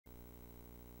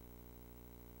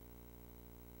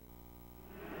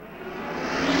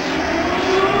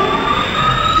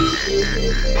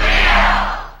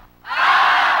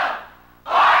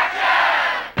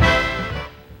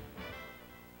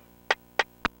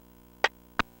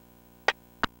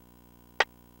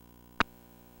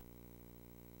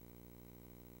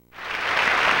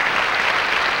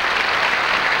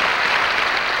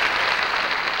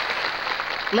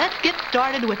Let's get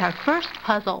started with our first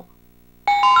puzzle.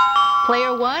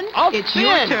 Player one, I'll it's spin.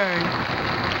 your turn.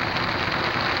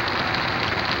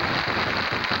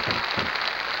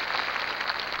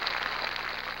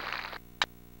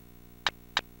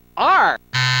 R.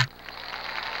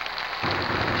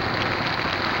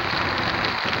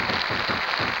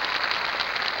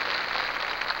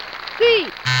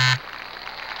 C.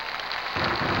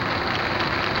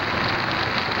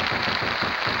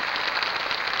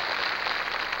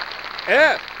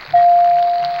 F.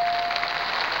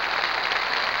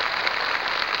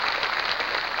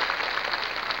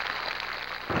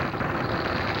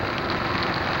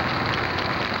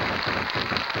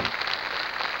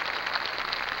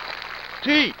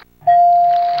 T.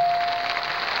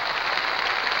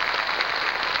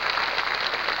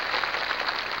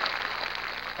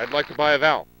 I'd like to buy a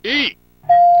vowel. E.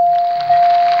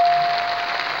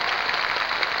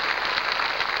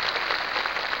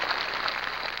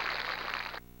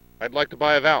 I'd like to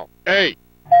buy a vowel. A.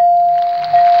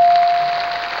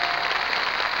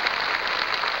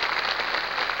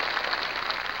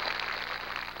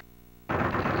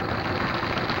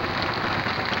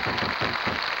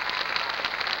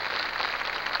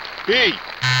 B.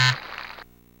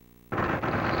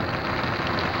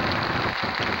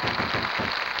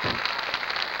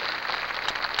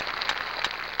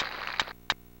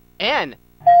 N.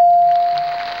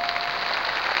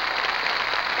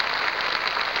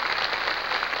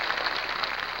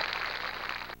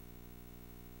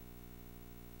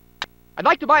 I'd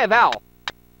like to buy a vowel.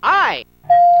 I.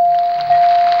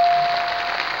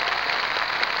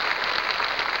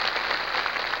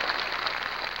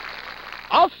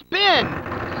 I'll spin.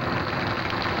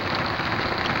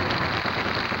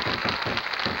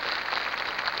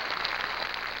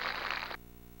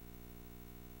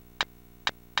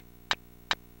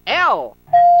 L.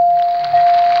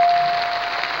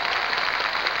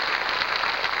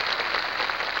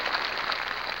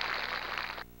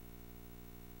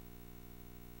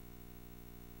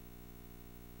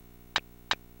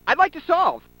 I'd like to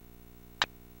solve.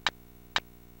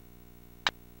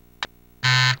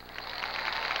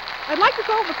 I'd like to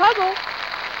solve the puzzle.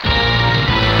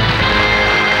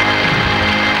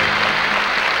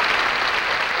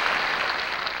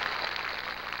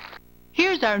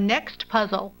 Here's our next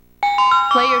puzzle.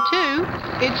 Player two,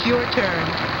 it's your turn.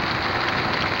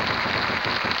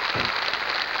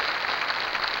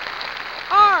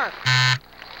 R.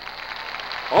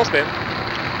 I'll spin.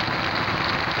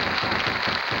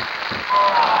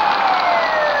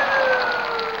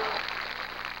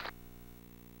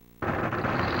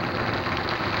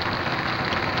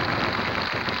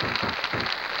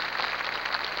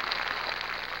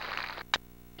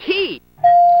 T.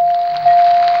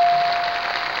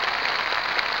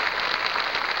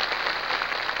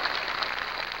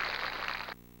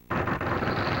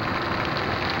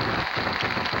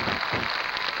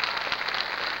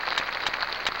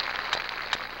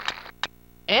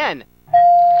 N.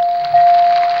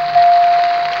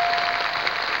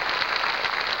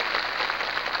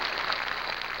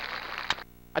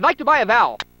 I'd like to buy a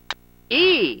vowel.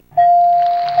 E.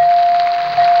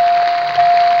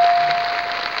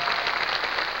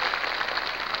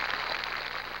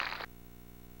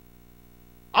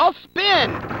 I'll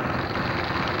spin.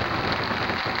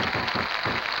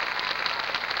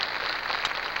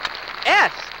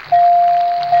 S.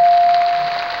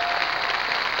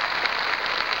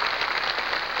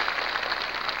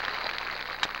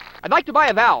 I'd like to buy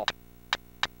a vowel.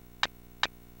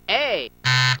 A.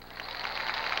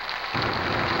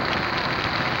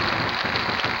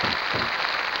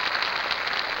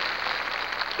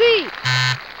 C.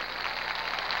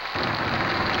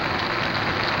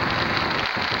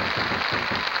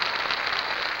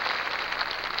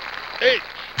 H.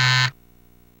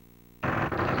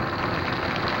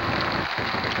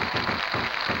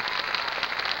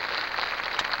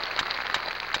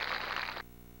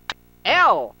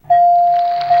 L.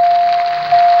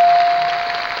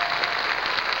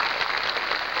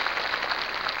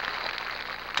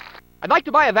 I'd like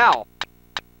to buy a vowel.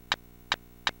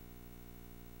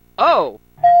 O.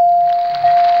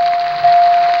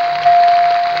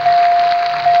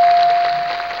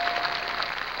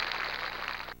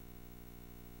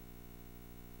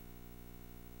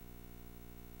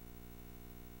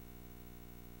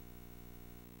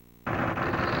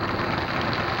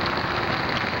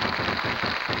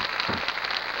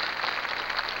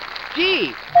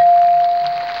 G.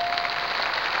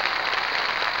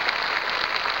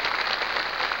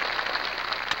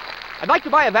 I'd like to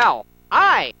buy a vowel.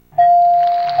 I.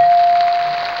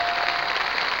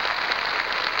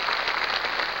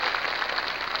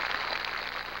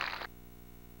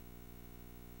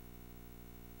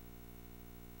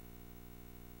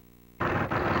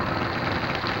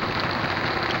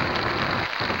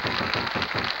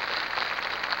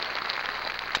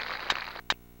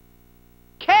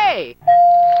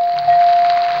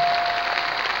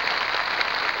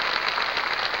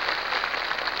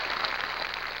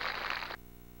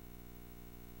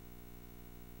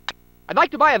 I'd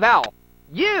like to buy a vowel.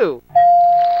 U.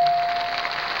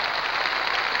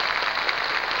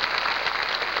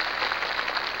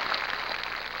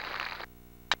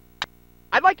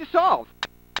 I'd like to solve.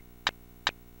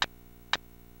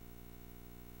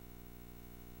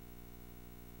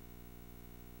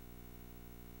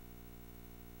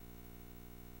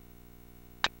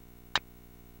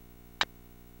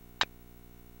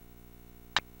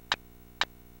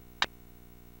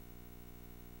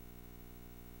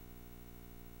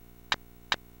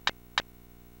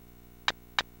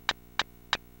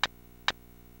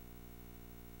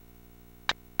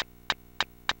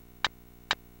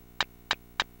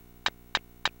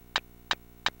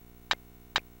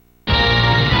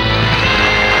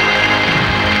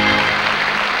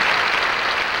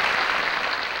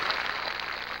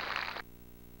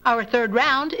 Our third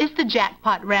round is the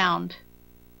jackpot round.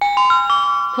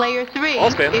 Player 3,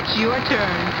 I'll spin. it's your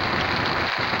turn.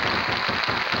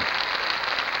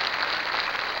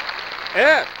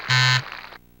 F.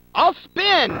 I'll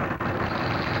spin.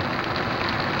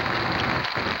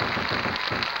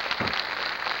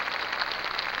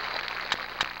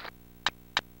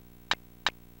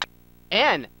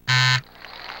 N.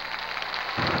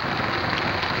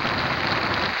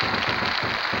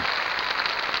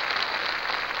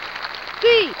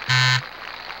 C.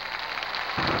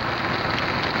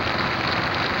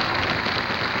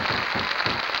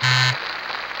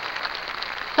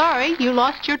 Sorry, you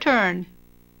lost your turn.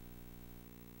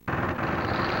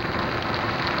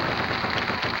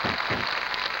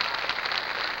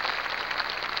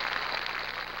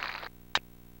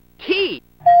 T.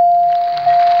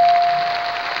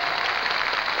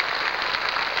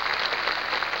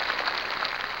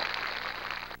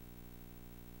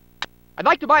 I'd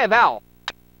like to buy a vowel.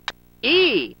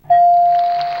 E.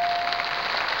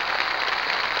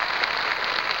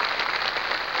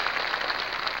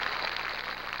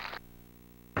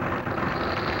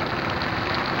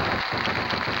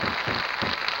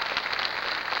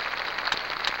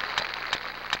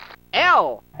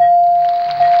 L.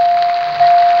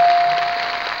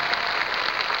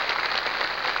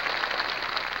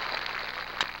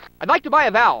 I'd like to buy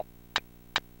a vowel.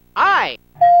 I.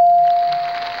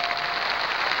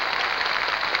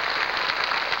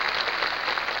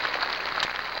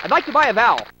 I'd like to buy a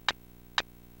vowel.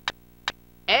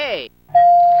 A.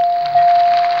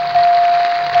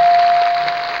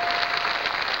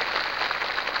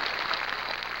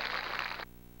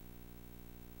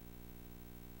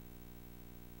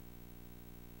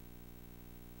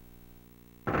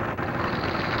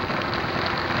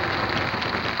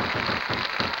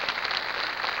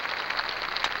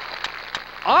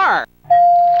 R.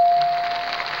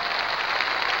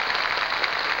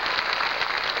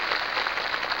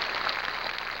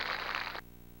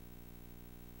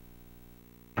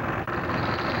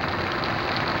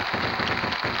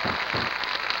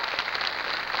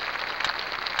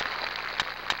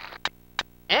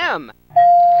 M.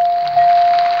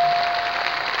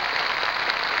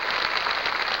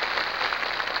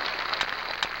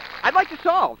 I'd like to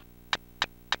solve.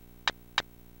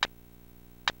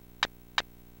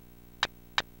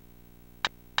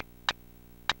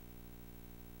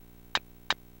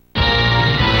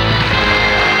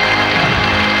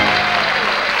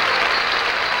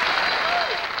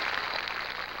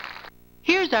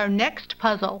 Here's our next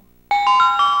puzzle.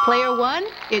 Player 1,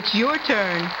 it's your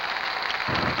turn.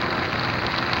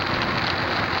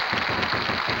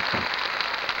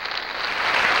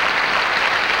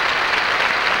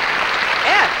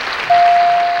 S.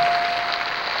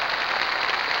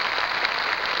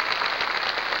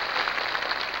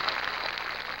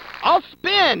 I'll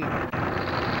spin.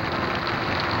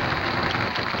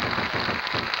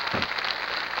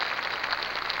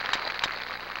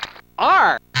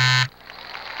 R.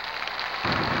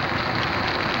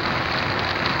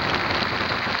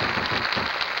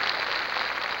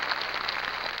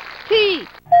 T.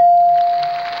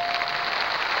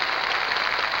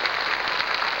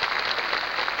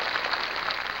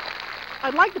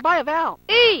 I'd like to buy a vowel.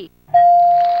 E.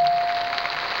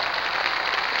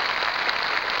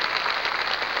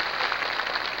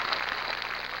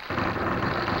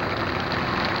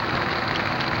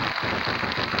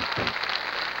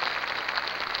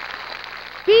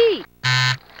 B.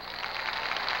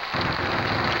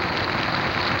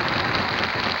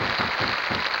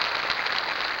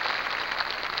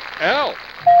 L.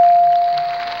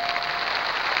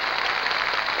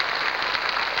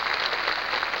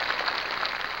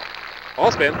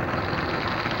 I'll spin.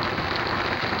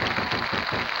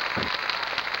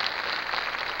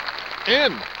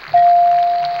 N.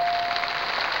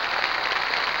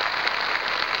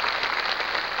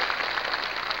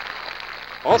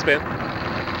 All spin.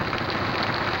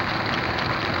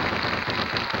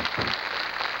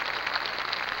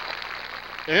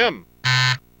 M.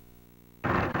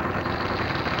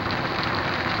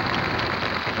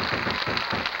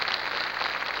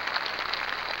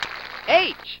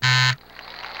 H.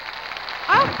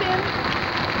 I'll spin.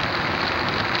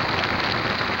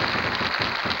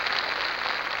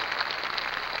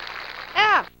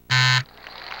 F.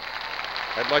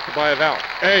 I'd like to buy a vowel.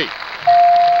 A.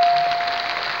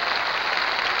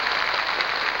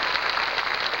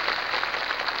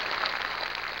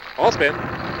 All spin.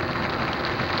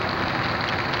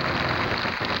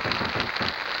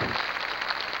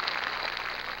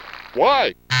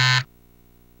 Y.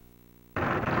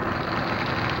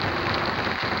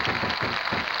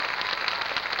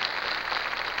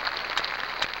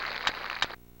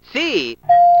 C.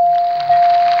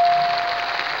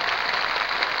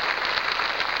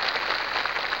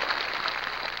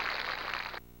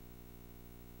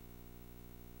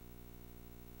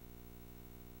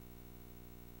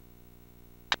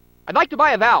 I'd like to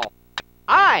buy a vowel.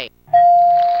 I.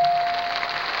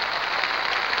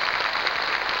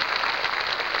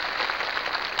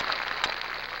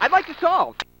 I'd like to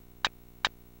solve.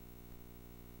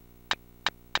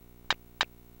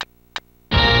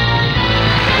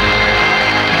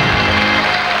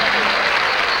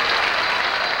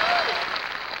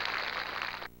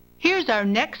 Here's our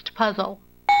next puzzle.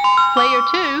 Player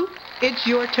 2, it's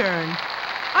your turn.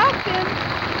 I'll spin.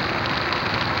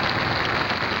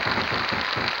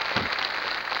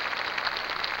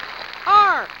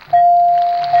 R.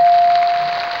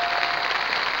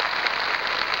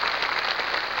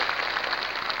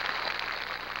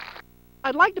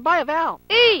 I'd like to buy a vowel.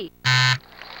 E.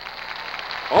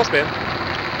 All spin.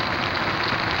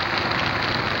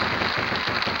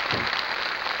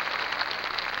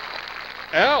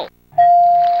 L.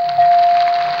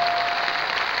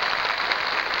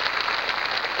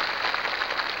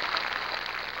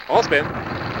 All spin.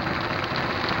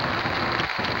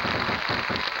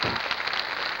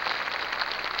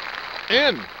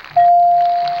 N.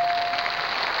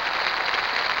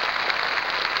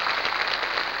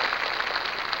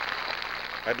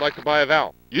 I'd like to buy a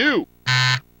vowel. U.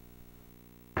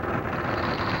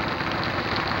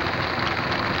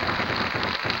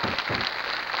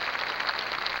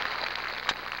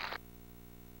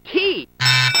 T.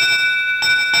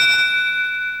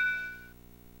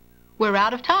 We're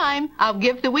out of time. I'll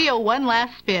give the wheel one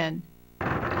last spin.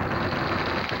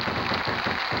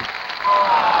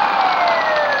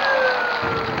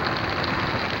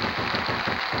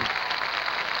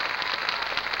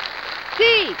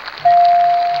 T.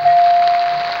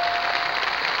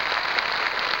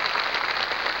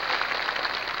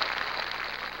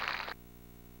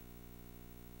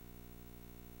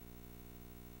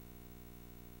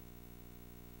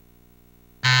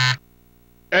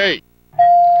 A.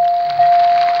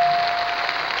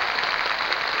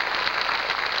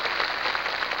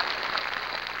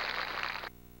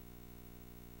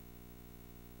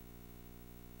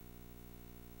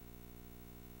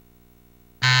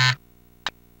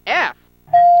 F.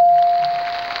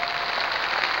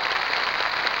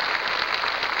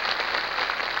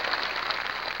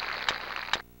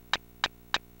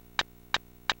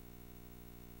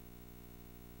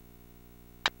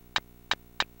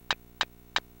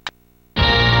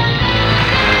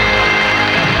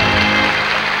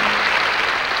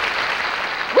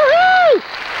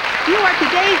 You are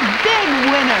today's big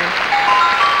winner.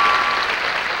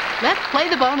 Let's play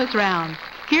the bonus round.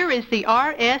 Here is the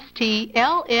R, S, T,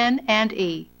 L, N, and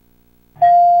E.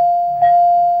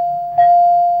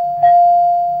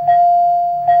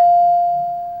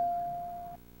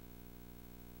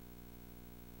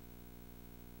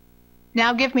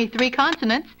 Now give me 3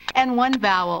 consonants and 1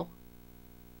 vowel.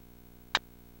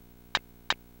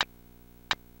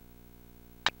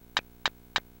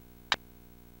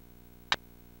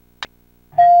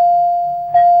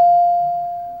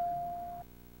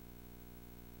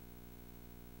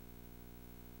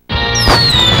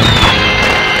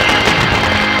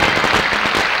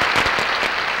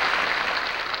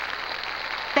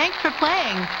 Thanks for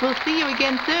playing. We'll see you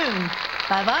again soon.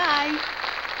 Bye-bye.